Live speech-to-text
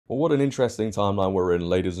Well, what an interesting timeline we're in,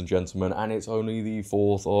 ladies and gentlemen, and it's only the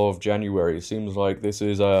 4th of January. Seems like this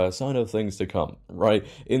is a sign of things to come, right?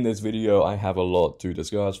 In this video, I have a lot to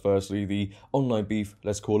discuss. Firstly, the online beef,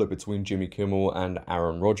 let's call it, between Jimmy Kimmel and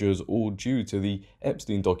Aaron Rodgers, all due to the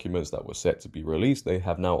Epstein documents that were set to be released. They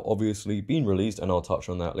have now obviously been released, and I'll touch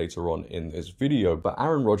on that later on in this video. But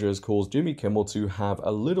Aaron Rodgers caused Jimmy Kimmel to have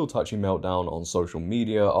a little touchy meltdown on social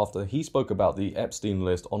media after he spoke about the Epstein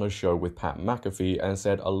list on a show with Pat McAfee and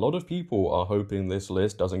said a lot of people are hoping this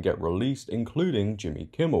list doesn't get released, including Jimmy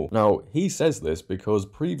Kimmel. Now, he says this because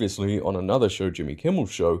previously on another show, Jimmy Kimmel's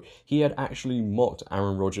show, he had actually mocked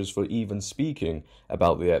Aaron Rodgers for even speaking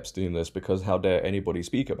about the Epstein list, because how dare anybody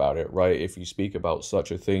speak about it, right? If you speak about such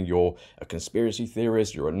a thing, you're a conspiracy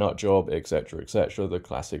theorist, you're a nut job, etc., etc., the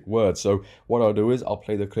classic words. So what I'll do is I'll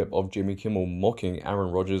play the clip of Jimmy Kimmel mocking Aaron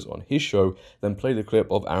Rodgers on his show, then play the clip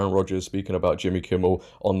of Aaron Rodgers speaking about Jimmy Kimmel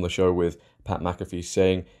on the show with Pat McAfee,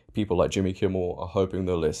 saying people like Jimmy Kimmel are hoping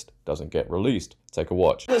the list doesn't get released. Take a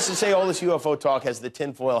watch. Let's just say all this UFO talk has the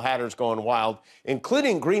tinfoil hatters going wild,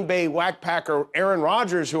 including Green Bay whackpacker Aaron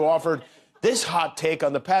Rodgers, who offered this hot take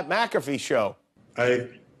on the Pat McAfee show. I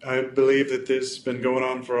believe that this has been going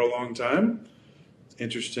on for a long time.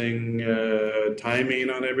 Interesting timing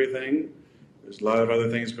on everything. There's a lot of other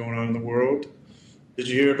things going on in the world. Did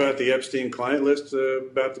you hear about the Epstein client list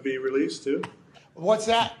about to be released too? What's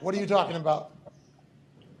that? What are you talking about?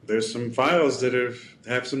 There's some files that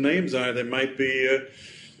have some names on it that might be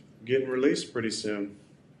getting released pretty soon.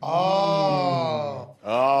 Oh.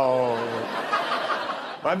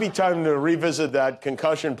 Might be time to revisit that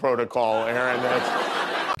concussion protocol, Aaron.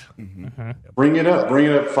 Bring it up,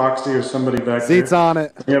 Foxy or somebody back there. Seats on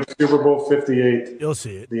it. Bring up Super Bowl 58. You'll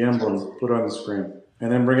see it. The emblem, put it on the screen.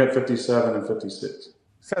 And then bring up 57 and 56. Does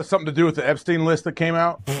that have something to do with the Epstein list that came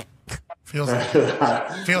out? Feels like.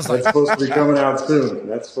 That's supposed to be coming out soon.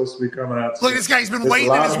 Look, this guy's been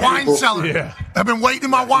waiting in his wine cellar. Yeah. I've been waiting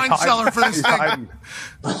in my wine cellar for this thing.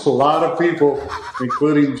 A lot of people,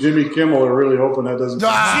 including Jimmy Kimmel, are really hoping that doesn't. All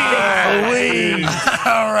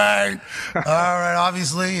right.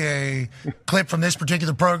 Obviously, a clip from this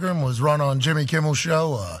particular program was run on Jimmy Kimmel's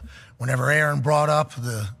show whenever Aaron brought up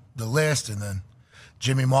the list, and then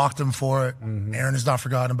Jimmy mocked him for it. Aaron has not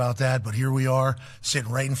forgotten about that, but here we are,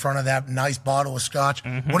 sitting right in front of that nice bottle of scotch.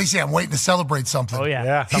 What do you say? I'm waiting to celebrate something. Oh,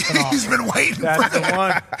 yeah. He's been waiting for That's the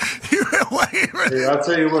one. You've been waiting for Hey, I'll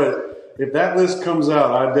tell you what, if that list comes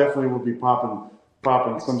out, I definitely will be popping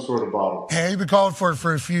some sort of bottle. Hey, you've been calling for it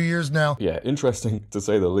for a few years now. Yeah, interesting to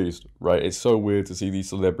say the least, right? It's so weird to see these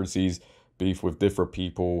celebrities beef with different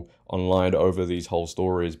people online over these whole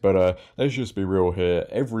stories. But let's just be real here.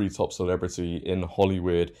 Every top celebrity in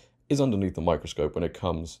Hollywood is underneath the microscope when it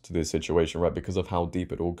comes to this situation, right? Because of how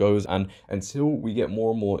deep it all goes. And until we get more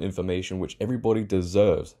and more information, which everybody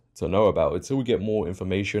deserves to know about, until we get more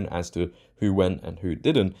information as to who went and who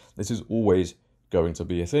didn't, this is always going to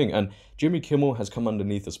be a thing. And Jimmy Kimmel has come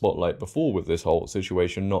underneath the spotlight before with this whole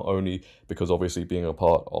situation, not only because obviously being a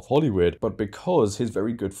part of Hollywood, but because his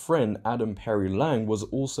very good friend Adam Perry Lang was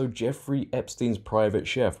also Jeffrey Epstein's private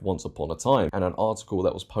chef once upon a time. And an article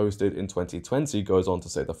that was posted in 2020 goes on to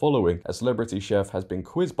say the following: a celebrity chef has been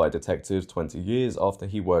quizzed by detectives 20 years after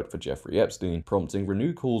he worked for Jeffrey Epstein, prompting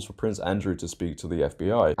renewed calls for Prince Andrew to speak to the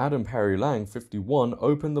FBI. Adam Perry Lang, 51,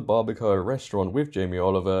 opened the Barbacoa restaurant with Jamie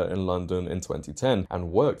Oliver in London in 2010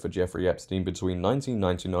 and worked for Jeffrey Epstein between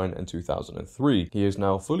 1999 and 2003. He is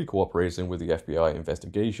now fully cooperating with the FBI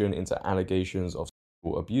investigation into allegations of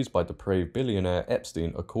sexual abuse by depraved billionaire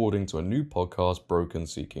Epstein, according to a new podcast, Broken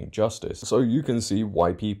Seeking Justice. So you can see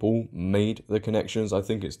why people made the connections. I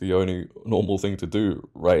think it's the only normal thing to do,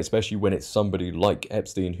 right? Especially when it's somebody like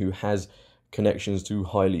Epstein who has connections to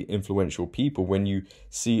highly influential people. When you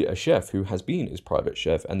see a chef who has been his private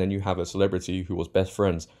chef, and then you have a celebrity who was best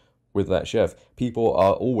friends with that chef, people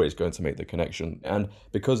are always going to make the connection. And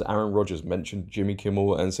because Aaron Rodgers mentioned Jimmy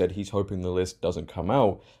Kimmel and said he's hoping the list doesn't come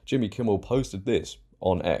out, Jimmy Kimmel posted this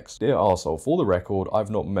on X. Dear arsehole, for the record, I've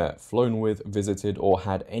not met, flown with, visited, or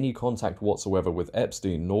had any contact whatsoever with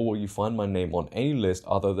Epstein, nor will you find my name on any list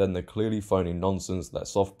other than the clearly phony nonsense that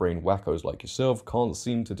soft-brained wackos like yourself can't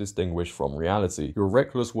seem to distinguish from reality. Your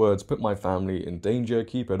reckless words put my family in danger,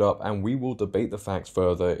 keep it up, and we will debate the facts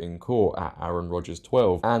further in court at Aaron Rodgers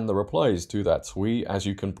 12. And the replies to that tweet, as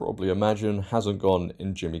you can probably imagine, hasn't gone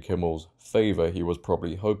in Jimmy Kimmel's favor. He was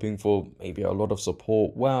probably hoping for maybe a lot of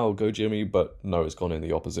support. Wow, go Jimmy, but no, it's gone in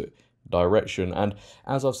the opposite direction. And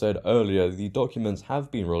as I've said earlier, the documents have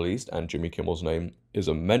been released and Jimmy Kimmel's name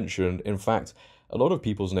isn't mentioned. In fact, a lot of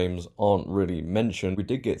people's names aren't really mentioned. We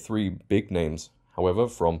did get 3 big names, however,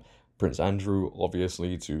 from Prince Andrew,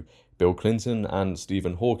 obviously, to Bill Clinton and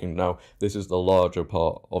Stephen Hawking. Now, this is the larger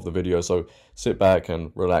part of the video, so sit back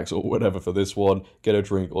and relax or whatever for this one, get a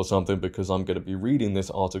drink or something, because I'm going to be reading this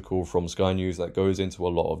article from Sky News that goes into a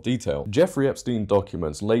lot of detail. Jeffrey Epstein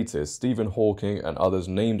documents latest, Stephen Hawking and others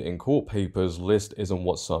named in court papers list isn't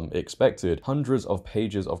what some expected. Hundreds of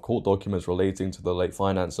pages of court documents relating to the late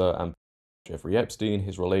financier and Jeffrey Epstein,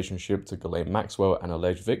 his relationship to Ghislaine Maxwell, and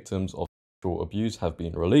alleged victims of abuse have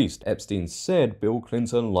been released. Epstein said Bill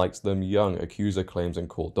Clinton likes them young, accuser claims in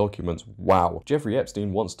court documents. Wow. Jeffrey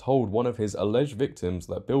Epstein once told one of his alleged victims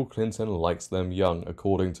that Bill Clinton likes them young,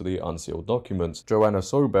 according to the unsealed documents. Joanna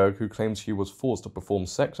Soberg, who claims she was forced to perform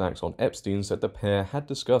sex acts on Epstein, said the pair had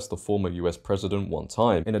discussed the former US president one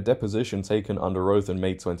time. In a deposition taken under oath in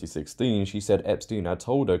May 2016, she said Epstein had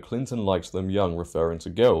told her Clinton likes them young, referring to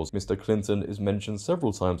girls. Mr. Clinton is mentioned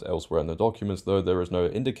several times elsewhere in the documents, though there is no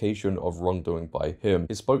indication of wrongdoing by him.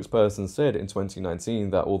 His spokesperson said in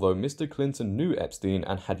 2019 that although Mr. Clinton knew Epstein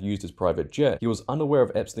and had used his private jet, he was unaware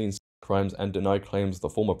of Epstein's crimes and denied claims the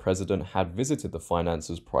former president had visited the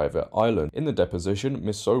financer's private island. In the deposition,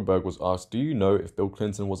 Ms. Soberg was asked, "Do you know if Bill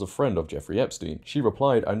Clinton was a friend of Jeffrey Epstein?" She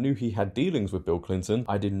replied, "I knew he had dealings with Bill Clinton.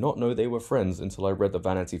 I did not know they were friends until I read the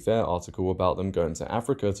Vanity Fair article about them going to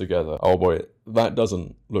Africa together." Oh boy, that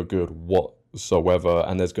doesn't look good whatsoever,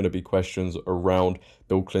 and there's going to be questions around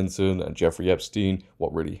Bill Clinton and Jeffrey Epstein,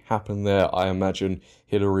 what really happened there. I imagine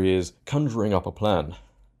Hillary is conjuring up a plan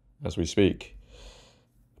as we speak.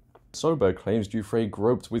 Soberg claims Giuffre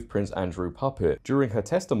groped with Prince Andrew puppet. During her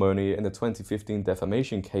testimony in the 2015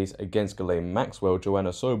 defamation case against Ghislaine Maxwell,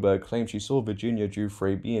 Joanna Soberg claimed she saw Virginia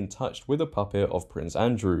Giuffre being touched with a puppet of Prince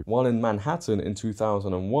Andrew. While in Manhattan in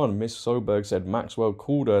 2001, Miss Soberg said Maxwell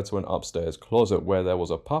called her to an upstairs closet where there was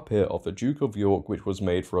a puppet of the Duke of York which was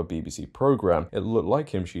made for a BBC program. It looked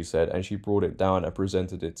like him, she said, and she brought it down and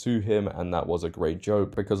presented it to him, and that was a great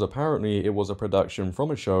joke because apparently it was a production from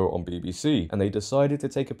a show on BBC, and they decided to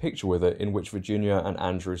take a picture with it in which Virginia and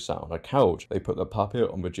Andrew sat on a couch. They put the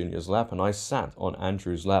puppet on Virginia's lap and I sat on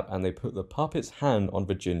Andrew's lap, and they put the puppet's hand on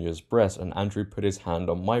Virginia's breast and Andrew put his hand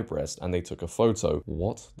on my breast and they took a photo.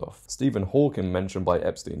 What the f? Stephen Hawking mentioned by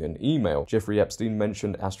Epstein in email. Jeffrey Epstein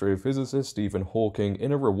mentioned astrophysicist Stephen Hawking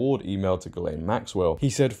in a reward email to Ghislaine Maxwell.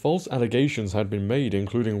 He said false allegations had been made,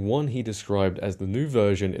 including one he described as the new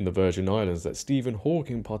version in the Virgin Islands, that Stephen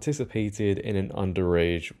Hawking participated in an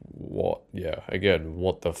underage what? Yeah, again,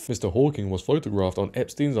 what the f? Mr. Hawking was photographed on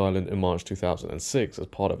Epstein's Island in March 2006 as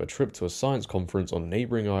part of a trip to a science conference on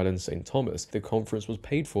neighboring island St. Thomas. The conference was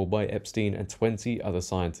paid for by Epstein and 20 other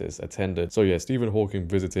scientists attended. So yeah, Stephen Hawking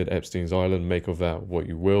visited Epstein's Island, make of that what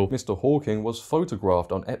you will. Mr. Hawking was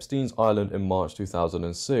photographed on Epstein's Island in March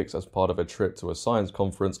 2006 as part of a trip to a science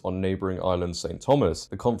conference on neighboring island St. Thomas.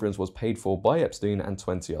 The conference was paid for by Epstein and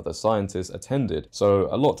 20 other scientists attended. So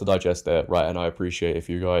a lot to digest there, right? And I appreciate if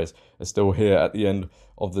you guys are still here at the end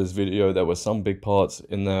of this video. There were some big parts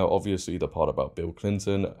in there, obviously the part about Bill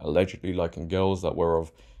Clinton allegedly liking girls that were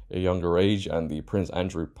of a younger age and the Prince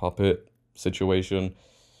Andrew puppet situation.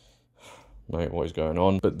 Right, what is going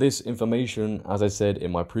on? But this information, as I said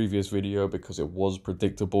in my previous video, because it was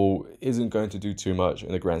predictable, isn't going to do too much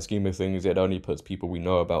in the grand scheme of things. It only puts people we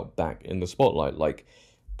know about back in the spotlight, like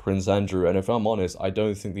Prince Andrew. And if I'm honest, I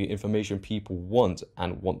don't think the information people want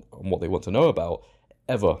and what they want to know about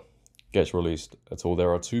ever gets released at all.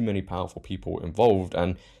 There are too many powerful people involved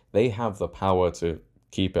and they have the power to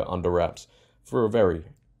keep it under wraps for a very,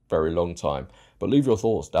 very long time. But leave your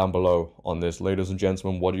thoughts down below on this, ladies and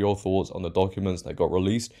gentlemen. What are your thoughts on the documents that got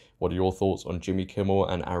released? What are your thoughts on Jimmy Kimmel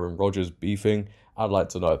and Aaron Rodgers beefing? I'd like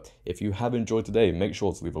to know. If you have enjoyed today, make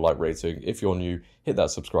sure to leave a like rating. If you're new, hit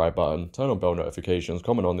that subscribe button, turn on bell notifications,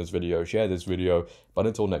 comment on this video, share this video. But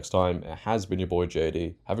until next time, it has been your boy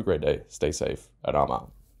JD. Have a great day, stay safe, and I'm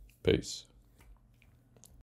out. Peace.